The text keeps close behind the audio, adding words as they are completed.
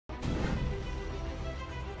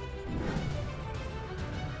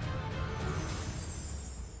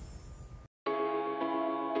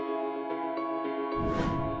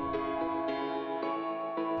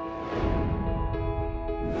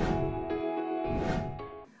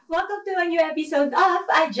Welcome to a new episode of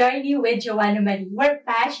A Journey with Joana Marie, where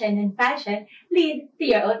passion and passion lead to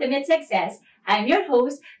your ultimate success. I'm your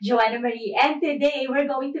host, Joana Marie, and today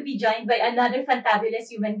we're going to be joined by another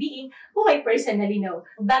fantabulous human being who I personally know.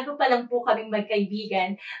 Bago pa lang po kaming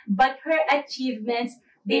magkaibigan, but her achievements,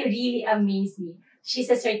 they really amaze me.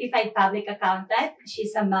 She's a certified public accountant,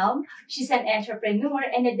 she's a mom, she's an entrepreneur,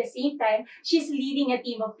 and at the same time, she's leading a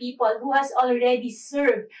team of people who has already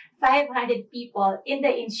served 500 people in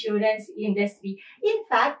the insurance industry. In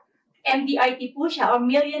fact, MDRT po siya, or $1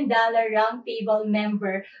 Million Round Table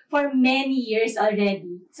member for many years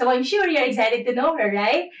already. So I'm sure you're excited to know her,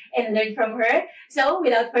 right? And learn from her. So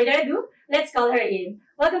without further ado, let's call her in.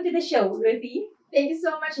 Welcome to the show, Ruthie. Thank you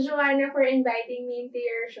so much, Joanna, for inviting me into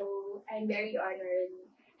your show. I'm very honored.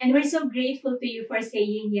 And we're so grateful to you for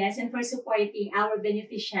saying yes and for supporting our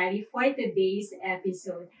beneficiary for today's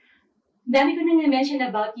episode. Dami ko na mention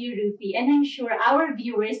about you, Ruthie, and I'm sure our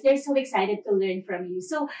viewers, they're so excited to learn from you.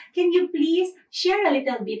 So, can you please share a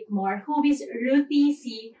little bit more? Who is Ruthie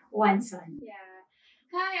Sy-Juanson? Yeah.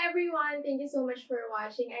 Hi, everyone. Thank you so much for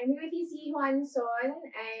watching. I'm Ruthie Sy-Juanson.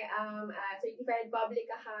 I am a certified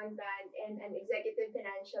public accountant and an executive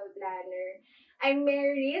financial planner. I'm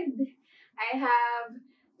married. I have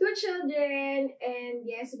 2 children, and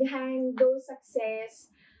yes, behind those success,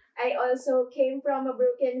 I also came from a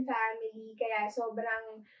broken family, kaya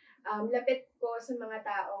sobrang lapit ko sa mga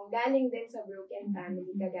taong galing din sa broken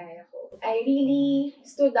family kagaya ko. I really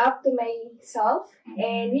stood up to myself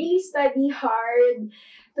and really study hard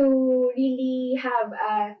to really have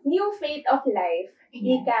a new faith of life.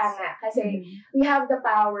 Yes. Ika nga, kasi we have the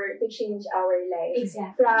power to change our life.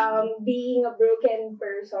 Exactly. From being a broken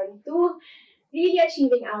person to really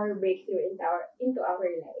achieving our breakthrough into our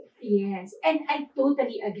life. Yes, and I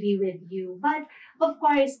totally agree with you. But, of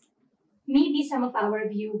course, maybe some of our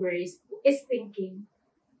viewers is thinking,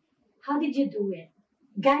 how did you do it?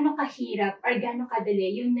 Gaano kahirap or gaano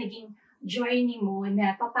kadali yung naging journey mo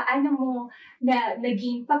na paano mo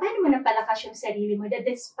napalakas yung sarili mo that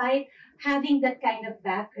despite having that kind of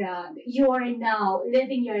background, you are now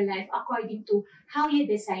living your life according to how you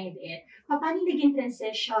designed it. Paano naging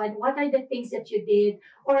transition? What are the things that you did?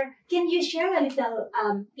 Or can you share a little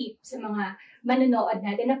tip sa mga manonood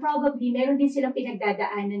natin na probably meron din silang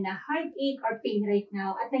pinagdadaanan na heartache or pain right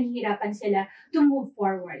now at nahihirapan sila to move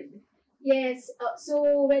forward? Yes.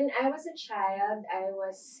 So when I was a child, I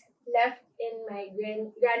was left in my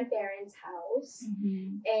grandparents' house.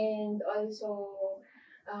 And also,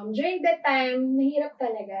 during that time, mahirap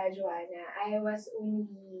talaga, Joanna. I was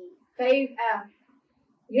only grade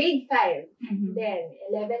 5, then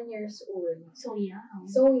 11 years old. So young.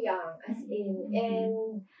 So young, as in.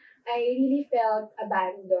 And I really felt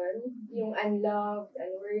abandoned, yung unloved,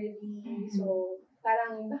 unworthy. So,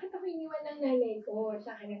 parang, bakit ako iniwan ng nanay ko,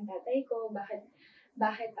 tsaka ng tatay ko,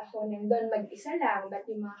 bakit ako nandun mag-isa lang? Ba't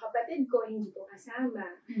yung mga kapatid ko hindi ko kasama?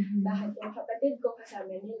 Bakit yung kapatid ko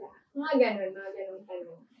kasama nila? Mga ganun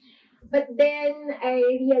tanong. But then, I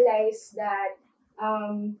realized that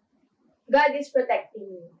God is protecting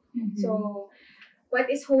me. So, what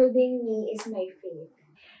is holding me is my faith.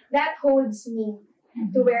 That holds me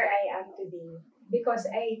to where I am today. Because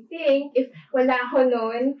I think, if wala ako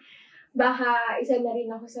noon, baka isa na rin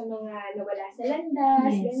ako sa mga nawala sa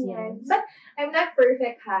landas, ganyan. Yes. But I'm not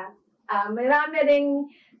perfect, ha. Marami ring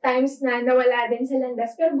times na nawala din sa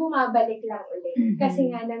landas, pero bumabalik lang ulit. Kasi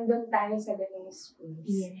nga, nandun tayo sa ganung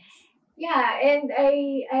space. Yes. Yeah, and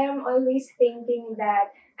I am always thinking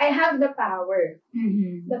that I have the power.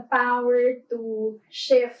 The power to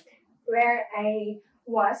shift where I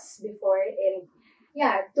was before and,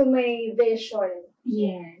 yeah, to my vision.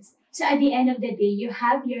 Yes. So at the end of the day, you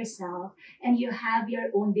have yourself and you have your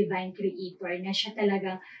own divine creator na siya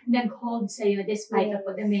talagang nag-hold sa'yo despite of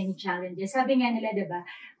the many challenges. Sabi nga nila, diba,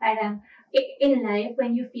 parang in life,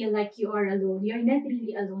 when you feel like you are alone, you're not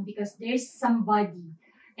really alone because there's somebody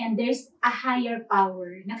and there's a higher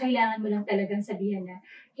power na kailangan mo lang talagang sabihan na,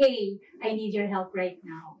 hey, I need your help right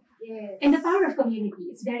now. Yes. And the power of community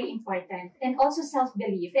is very important. And also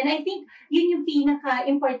self-belief. And I think yun yung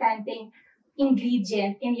pinaka-importanteng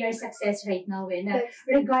ingredient in your success right now, na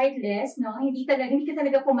regardless, no, hindi ka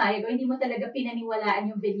talaga pumayag o hindi mo talaga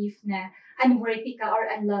pinaniwalaan yung belief na unworthy ka or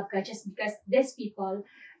unloved ka just because these people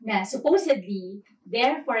na supposedly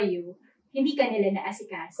there for you, hindi ka nila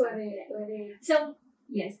naasikaso. Correct. So,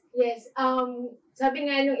 yes. Yes.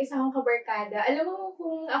 Sabi nga nung isa kong kabarkada, alam mo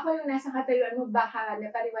kung ako yung nasa katayuan mo, baka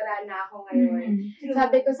napariwara na ako ngayon.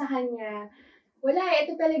 Sabi ko sa kanya, wala,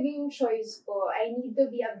 ito talaga yung choice ko. I need to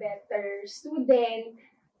be a better student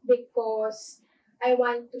because I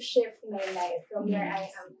want to shift my life from where I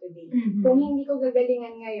am today. Kung hindi ko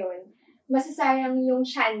gagalingan ngayon, masasayang yung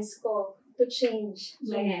chance ko to change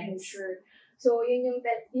my future. So, yun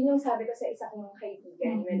yung sabi ko sa isa kong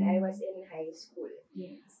kaibigan when I was in high school.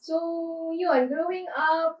 Yes. So, yun, growing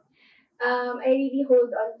up, I really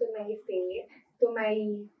hold on to my faith, to my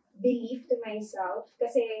belief to myself.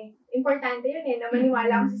 Kasi, importante yun na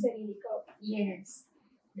maniwala ako sa sarili ko. Yes.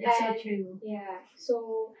 That's so true. Yeah.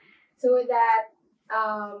 So that,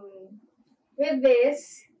 with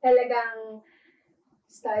this, talagang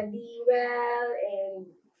study well and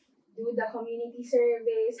do the community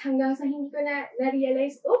service hanggang sa hindi ko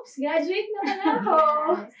na-realize, oops, graduate na pala ako.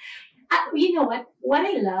 You know what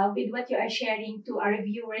I love with what you are sharing to our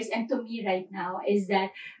viewers and to me right now is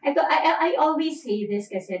that I always say this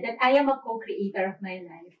kasi that I am a co-creator of my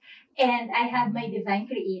life. And I have my divine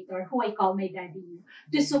creator, who I call my daddy,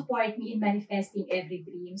 to support me in manifesting every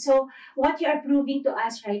dream. So, what you are proving to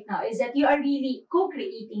us right now is that you are really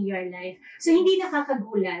co-creating your life. So, hindi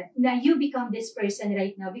nakakagulat na you become this person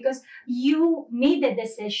right now because you made the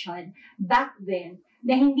decision back then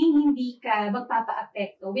na hindi ka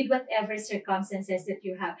magpapa-apekto with whatever circumstances that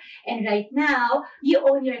you have. And right now, you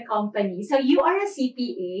own your company. So, you are a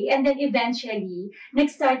CPA and then eventually,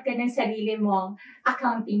 nag-start ka ng sarili mong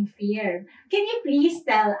accounting firm. Can you please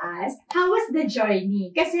tell us, how was the journey?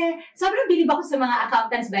 Kasi, sobrang bilib ako sa mga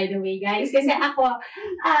accountants, by the way, guys. Kasi ako,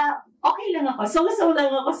 okay lang ako. So-so lang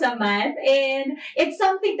ako sa math. And it's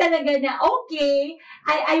something talaga na, okay,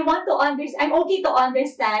 I'm okay to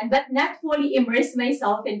understand, but not fully immerse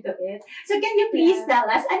myself into it. So can you please tell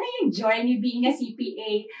us, ano yung journey being a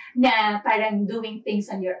CPA na parang doing things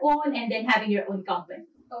on your own and then having your own company?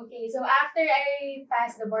 Okay, so after I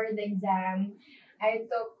passed the board exam, I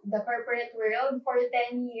took the corporate world for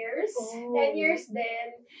 10 years. 10 years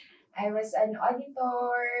then, I was an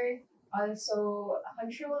auditor, also a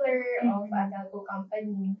controller of a telco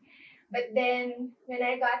company. But then, when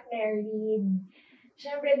I got married,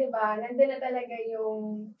 syempre, di ba, nandun na talaga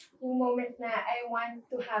yung moment na I want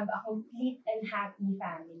to have a complete and happy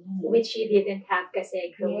family. Which you didn't have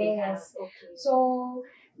kasi growing up. Okay. So,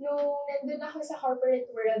 nung nandun ako sa corporate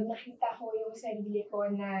world, nakita ko yung sarili ko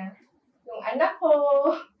na yung anak ko,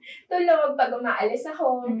 tulog pag umaalis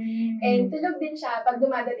ako, and tulog din siya pag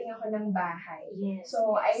dumadating ako ng bahay.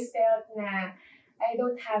 So, I felt na I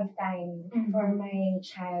don't have time for my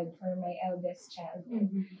child, for my eldest child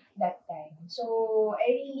that time. So, I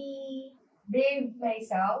really braved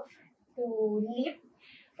myself to leap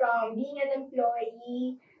from being an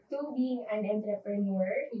employee to being an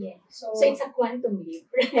entrepreneur. So it's a quantum leap.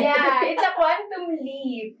 Yeah, it's a quantum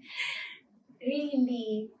leap.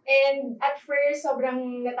 Really. And at first,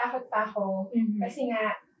 sobrang natakot pa ako. Kasi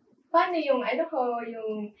nga, paano yung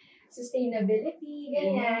sustainability,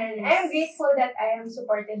 ganyan. I'm grateful that I am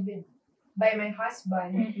supported by my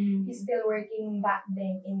husband. He's still working back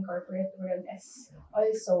then in corporate world as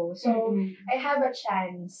also. So, I have a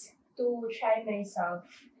chance to try myself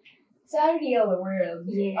sa real world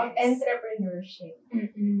of entrepreneurship.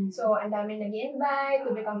 So, ang dami nag-invite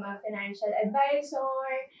to become a financial advisor.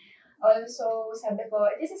 Also, sabi ko,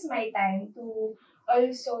 this is my time to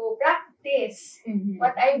also practice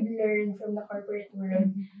what I've learned from the corporate world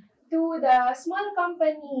to the small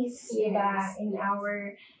companies in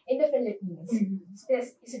the Philippines,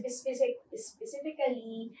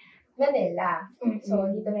 specifically Manila. So,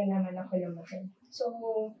 dito rin naman ako lumaki. So,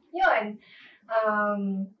 yun.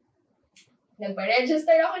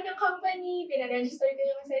 Nagpa-register ako ng company, pinaregister ko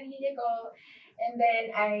yung sarili ko. And then,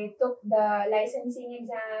 I took the licensing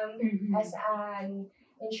exam as an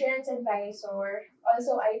insurance advisor.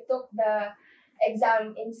 Also, I took the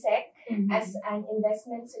exam in SEC as an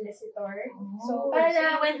investment solicitor. So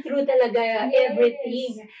you went through talaga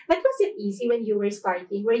everything. But was it easy when you were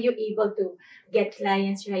starting? Were you able to get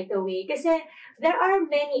clients right away? Kasi there are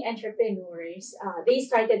many entrepreneurs. They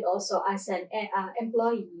started also as an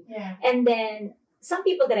employee. And then, some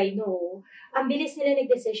people that I know, ang bilis nila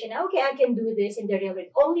nag-decision na, okay, I can do this in the real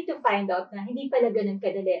world, only to find out na hindi pala ganun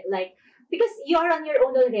kadali. Like, because you are on your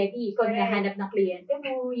own already, ikaw nahanap ng kliyente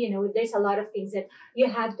mo, you know, there's a lot of things that you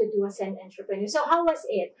have to do as an entrepreneur. So, how was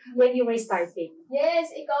it when you were starting?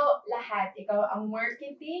 Yes, ikaw lahat. Ikaw ang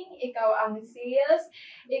marketing, ikaw ang sales,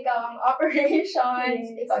 ikaw ang operations,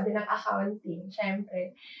 ikaw din ang accounting,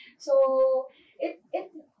 syempre. So, it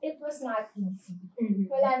was not easy.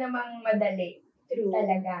 Wala namang madali.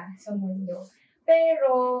 Talaga sa mundo.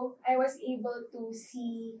 Pero, I was able to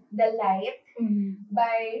see the light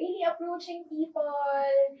by really approaching people,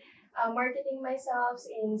 marketing myself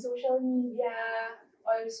in social media,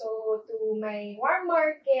 also to my warm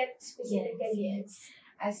market specifically.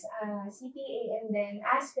 as a CPA and then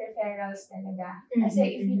ask referrals talaga.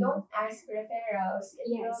 Kasi if you don't ask referrals,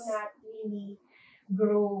 it will not really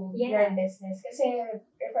grow your business. Kasi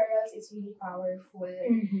referrals is really powerful.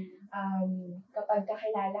 Kapag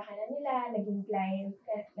kakilala ka na nila, naging client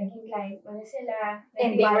mo na sila,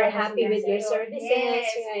 and they were happy with your services,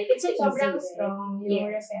 right? It's so sobrang easy, strong yung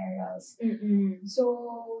referrals. So,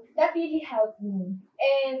 that really helped me.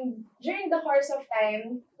 And during the course of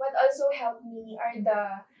time, what also helped me are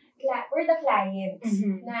the clients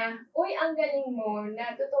na, uy, ang galing mo,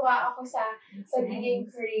 natutuwa ako sa pagiging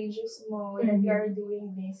courageous mo that you are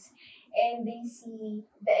doing this. And they see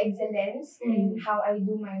the excellence in how I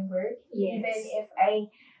do my work. Even if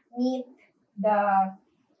I meet the,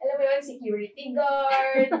 alam mo yun, security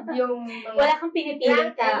guard, yung mga wala kang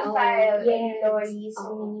pinipiling tao. Employees,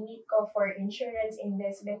 meet ko for insurance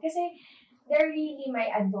investment. Kasi they're really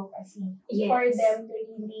my advocacy for them to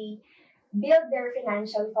really build their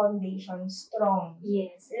financial foundation strong,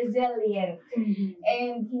 resilient,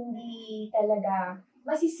 and hindi talaga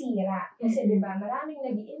masisira. Kasi diba, maraming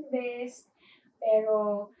nag-i-invest,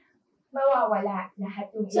 pero mawawala lahat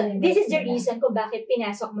yung so, this is the reason kung bakit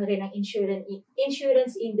pinasok mo rin ang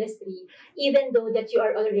insurance industry, even though that you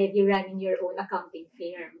are already running your own accounting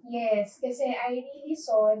firm. Yes, kasi I really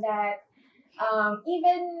saw that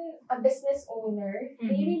even a business owner,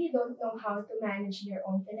 they really don't know how to manage their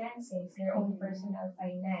own finances, their own personal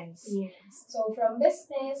finance. So from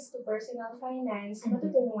business to personal finance,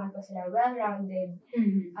 matutulungan ko sila well-rounded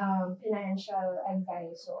financial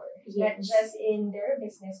advisor. Not just in their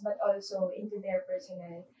business, but also into their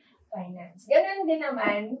personal finance. Ganon din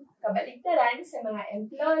naman, kabaligtaran sa mga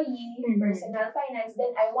employee, personal finance,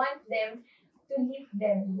 then I want them to lead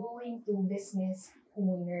them going to business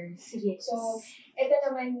owners. So, ito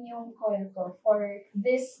naman yung call ko for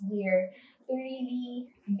this year to really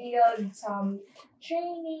build some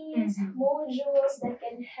trainings, modules that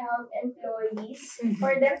can help employees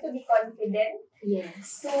for them to be confident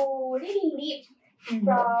to really leap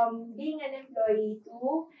from being an employee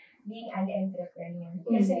to being an entrepreneur.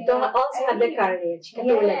 Kasi, to also have the courage.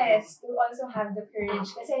 To also have the courage.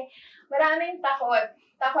 Kasi maraming takot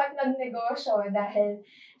magnegosyo dahil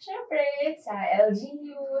syempre sa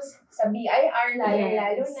LGUs, sa BIR,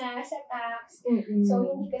 lalo na sa tax. So,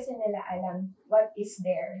 hindi kasi nila alam what is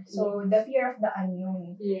there. So, the fear of the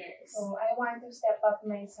unknown. So, I want to step up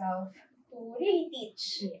myself to really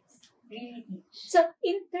teach. Really teach. So,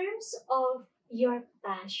 in terms of your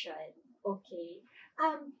passion,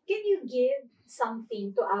 can you give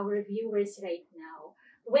something to our viewers right now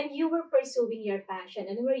when you were pursuing your passion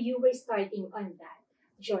and where you were starting on that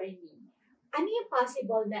journey? Ano yung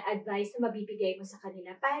possible na advice na mabibigay mo sa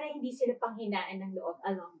kanila para hindi sila panghinaan ng loob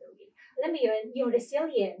along the way? Alam mo yun, yung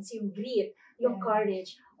resilience, yung grit, yung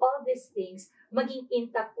courage, all these things, maging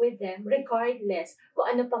intact with them regardless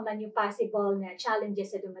kung ano pa man yung possible na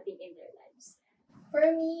challenges na dumating in their lives. For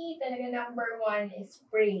me, talaga number one is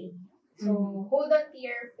pray. So, hold on to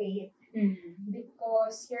your faith.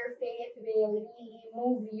 Because your faith will really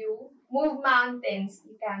move mountains,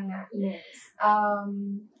 ika nga.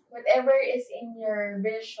 Whatever is in your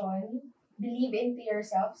vision, believe into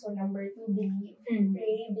yourself. So, number two, believe.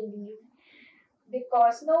 Pray, believe.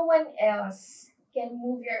 Because no one else can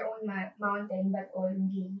move your own mountain but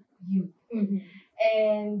only you.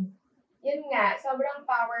 And, yun nga, sobrang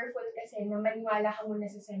powerful kasi na maniwala ka muna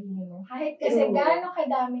sa sarili mo. Kahit kasi gaano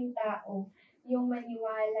kadaming tao yung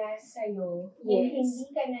maniwala sa'yo, kung hindi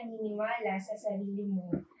ka naniniwala sa sarili mo,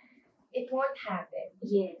 it won't happen.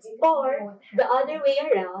 Or the other way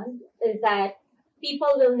around, that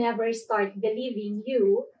people will never start believing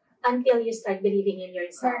you until you start believing in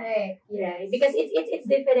yourself. Correct. Right? Because it's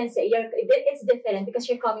different. It's different because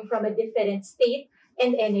you're coming from a different state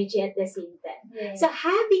and energy at the same time. So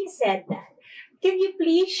having said that, can you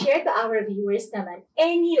please share to our viewers naman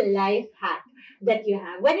any life hack that you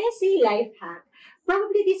have? When I say life hack,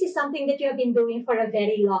 probably this is something that you have been doing for a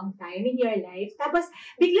very long time in your life. Tapos,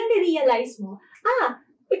 biglang na-realize mo,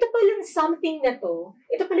 ito palang something na to,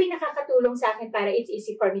 ito pala yung nakakatulong sa akin para it's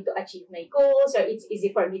easy for me to achieve my goals or it's easy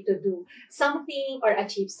for me to do something or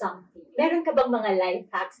achieve something. Meron ka bang mga life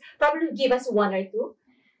hacks? Probably give us one or two.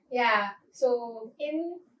 Yeah. So,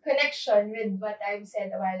 in connection with what I've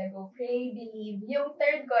said a while ago, pray, believe. Yung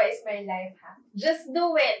third ko is my life hack. Just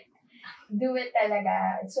do it. Do it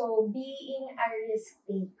talaga. So, being a risk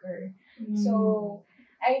taker. So,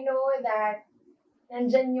 I know that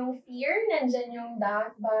nandyan yung fear, nandyan yung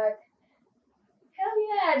doubt, but hell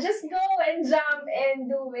yeah, just go and jump and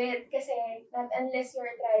do it. Kasi not unless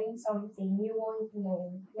you're trying something, you won't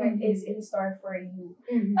know what is in store for you.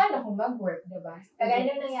 Paano kung mag-work, diba? Kagaya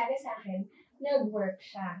na nangyari sa akin, nag-work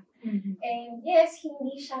siya. And yes,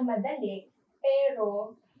 hindi siya madali,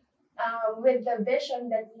 pero with the vision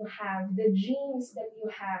that you have, the dreams that you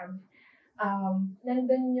have,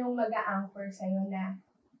 nandun yung mag-a-anchor sa'yo na,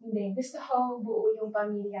 hindi, gusto ko buo yung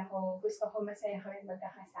pamilya ko, gusto ko masaya kami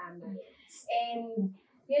magkakasama. Yes. And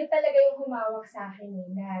yun talaga yung humawak sa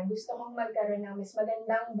akin na gusto kong magkaroon ng mas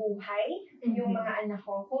magandang buhay yung mga anak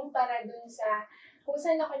ko kumpara dun sa kung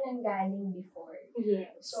saan ako nanggaling before.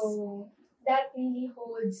 Yes. So, that really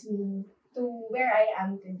holds me to where I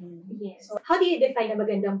am today. Yes. So, how do you define na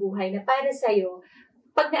magandang buhay na para sa'yo,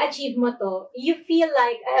 pag na-achieve mo to, you feel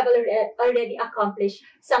like I have already accomplished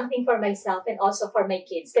something for myself and also for my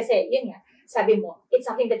kids? Kasi, yun nga, sabi mo, it's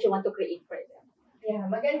something that you want to create for them. Yeah,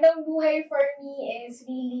 magandang buhay for me is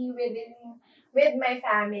really with my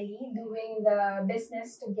family, doing the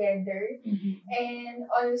business together, and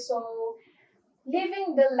also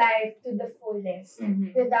living the life to the fullest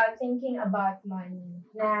without thinking about money.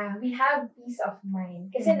 Na we have peace of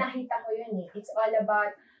mind. Kasi nakita ko yun It's all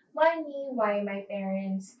about money, why my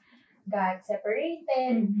parents got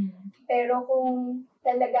separated. Pero kung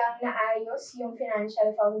talagang naayos yung financial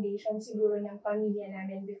foundation siguro ng pamilya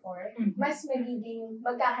namin before, mas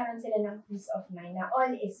magkakaroon sila ng peace of mind na all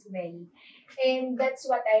is well. And that's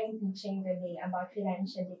what I'm teaching today about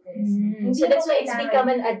financial literacy. So that's why it's become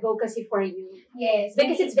an advocacy for you. Yes.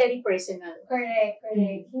 Because it's very personal. Correct.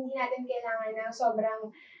 Hindi natin kailangan ng sobrang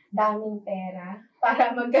daming pera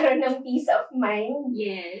para magkaroon ng peace of mind.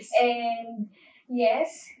 Yes. And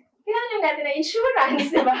yes, kailangan natin ng insurance,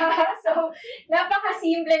 di ba? So,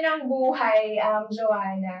 napakasimple ng buhay,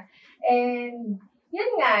 Joanna. And,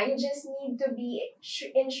 yun nga, you just need to be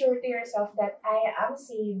ensure to yourself that I am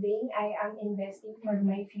saving, I am investing for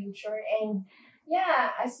my future. And,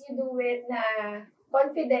 yeah, as you do it na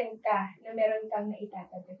confident ka na meron kang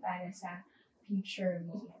naitatabi para sa future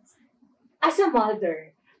mo. As a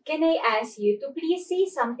mother, can I ask you to please say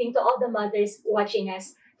something to all the mothers watching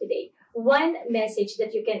us today? One message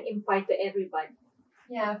that you can impart to everyone.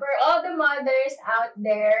 Yeah, for all the mothers out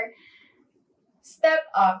there,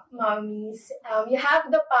 step up, mommies. You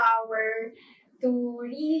have the power to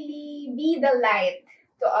really be the light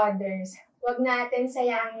to others. Huwag natin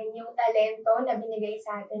sayangin yung talento na binigay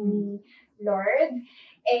sa atin ni Lord.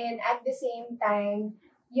 And at the same time,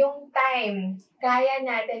 yung time, kaya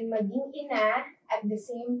natin maging ina, at the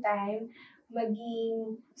same time,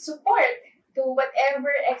 maging support to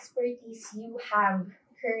whatever expertise you have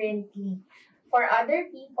currently for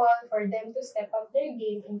other people, for them to step up their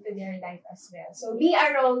game into their life as well. So, be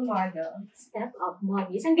a role model. Step up,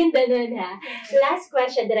 mommies. Ang ganda nun, ha? Last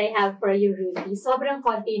question that I have for you, Ruthie. Sobrang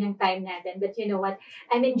konti ng time natin, but you know what?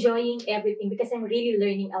 I'm enjoying everything because I'm really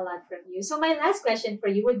learning a lot from you. So, my last question for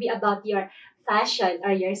you would be about your fashion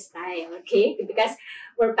or your style, okay? Because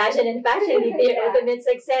we're passion and fashion into your ultimate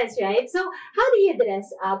success, right? So, how do you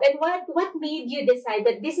dress up? And what made you decide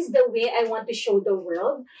that this is the way I want to show the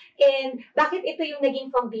world? And bakit ito yung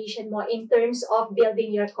naging foundation mo in terms of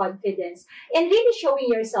building your confidence and really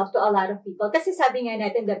showing yourself to a lot of people? Kasi sabi nga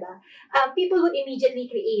natin, diba, people would immediately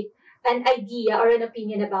create an idea or an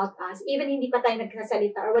opinion about us, even hindi pa tayo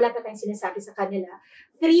nagkasalita or wala pa tayong sinasabi sa kanila.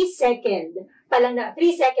 3 seconds pa lang na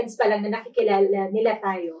nakikilala nila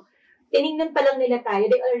tayo. Tiningnan pa lang nila tayo,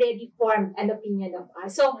 they already formed an opinion of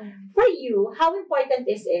us. So, for you, how important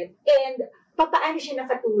is it? And paano siya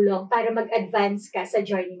nakatulong para mag-advance ka sa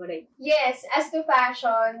journey mo right? Yes, as to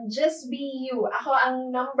fashion, just be you. Ako, ang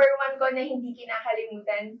number 1 ko na hindi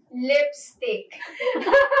kinakalimutan, lipstick.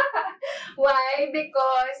 Why?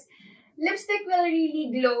 Because lipstick will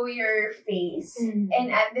really glow your face.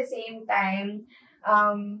 And at the same time,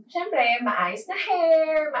 syempre, maayos na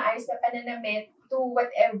hair, maayos na pananamit to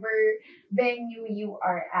whatever venue you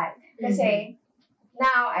are at. Kasi,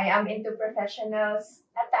 now, I am into professional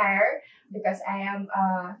attire because I am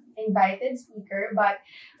an invited speaker. But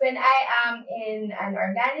when I am in an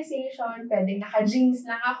organization, pwedeng naka-jeans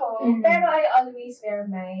lang ako. Pero I always wear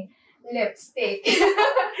my lipstick.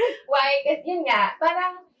 Why? Kasi yun nga,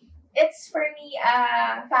 parang it's for me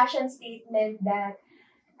a fashion statement that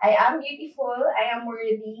I am beautiful, I am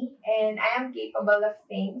worthy, and I am capable of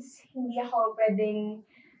things. Hindi ako pwedeng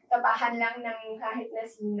tapahan lang ng kahit na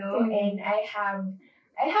sino, and I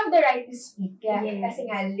have the right to speak. Yeah, kasi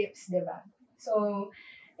nga lips, diba? So,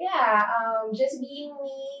 yeah, just being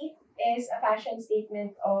me is a fashion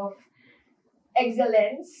statement of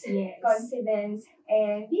excellence, confidence,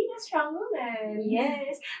 and being a strong woman.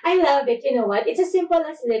 Yes. I love it. You know what? It's as simple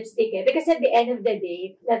as lipstick because at the end of the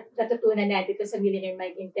day, natutunan natin ito sa Millionaire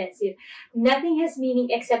Mind Intensive, nothing has meaning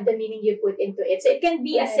except the meaning you put into it. So it can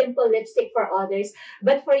be a simple lipstick for others,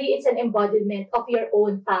 but for you, it's an embodiment of your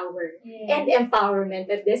own power and empowerment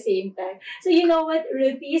at the same time. So you know what,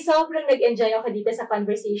 Ruthie? Sobrang nag-enjoy ako dito sa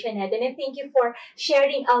conversation natin, and thank you for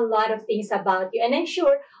sharing a lot of things about you. And I'm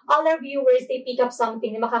sure all our viewers, they pick up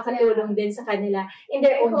something na makakatulong din sa kanila in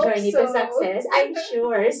their own journey to success. I'm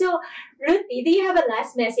sure. So, Ruthie, do you have a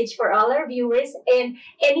last message for all our viewers and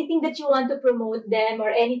anything that you want to promote them or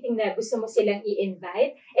anything na gusto mo silang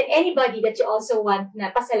i-invite and anybody that you also want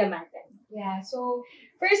na pasalamatan? Yeah, so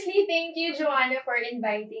firstly, thank you, Joanna, for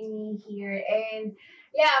inviting me here. And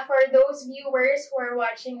yeah, for those viewers who are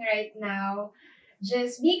watching right now,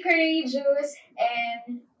 just be courageous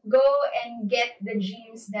and go and get the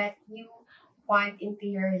dreams that you want into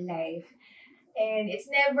your life. And it's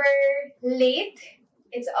never late.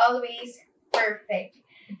 It's always perfect.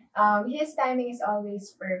 His timing is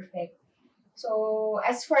always perfect. So,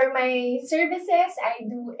 as for my services, I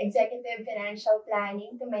do executive financial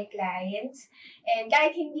planning to my clients. And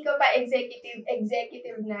kahit hindi ko pa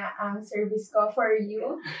executive na ang service ko for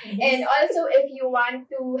you. And also, if you want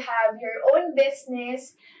to have your own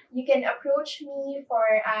business, you can approach me for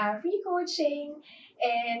free coaching.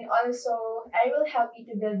 And also, I will help you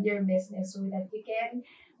to build your business so that you can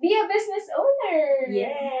be a business owner.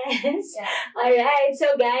 Yes. Yeah. All right.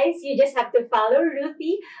 So guys, you just have to follow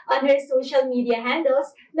Ruthie on her social media handles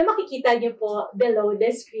na makikita niyo po below the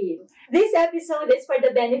screen. This episode is for the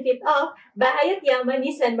benefit of Bahay at Yaman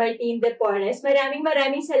ni San Martin de Porres.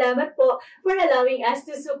 Maraming salamat po for allowing us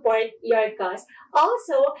to support your cause.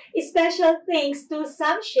 Also, special thanks to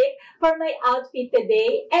𝗓𝙪𝙩𝙝𝙯 for my outfit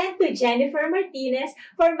today and to Jennifer Martinez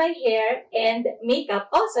for my hair and makeup.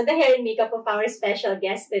 Also, the hair and makeup of our special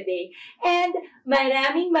guest today. And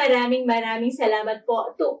maraming salamat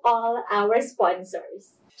po to all our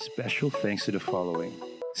sponsors. Special thanks to the following: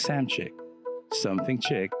 𝗓𝙪𝙯𝙯, Something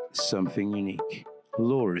Chick, Something Unique,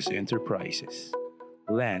 Lures Enterprises,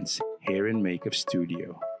 Lance Hair and Makeup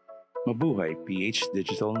Studio, Mabuhay PH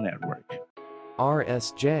Digital Network,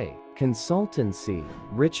 RSJ Consultancy,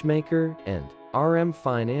 Richmaker, and RM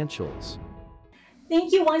Financials.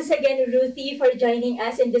 Thank you once again, Ruthie, for joining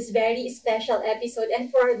us in this very special episode and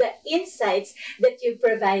for the insights that you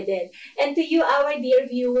provided. And to you, our dear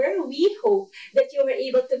viewer, we hope that you were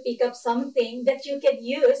able to pick up something that you can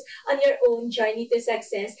use on your own journey to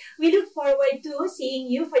success. We look forward to seeing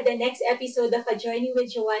you for the next episode of A Journey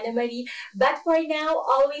with Joana Marie. But for now,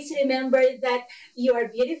 always remember that you are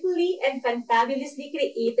beautifully and fantabulously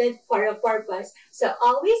created for a purpose. So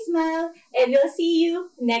always smile, and we'll see you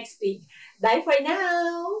next week. Bye for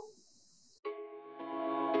now!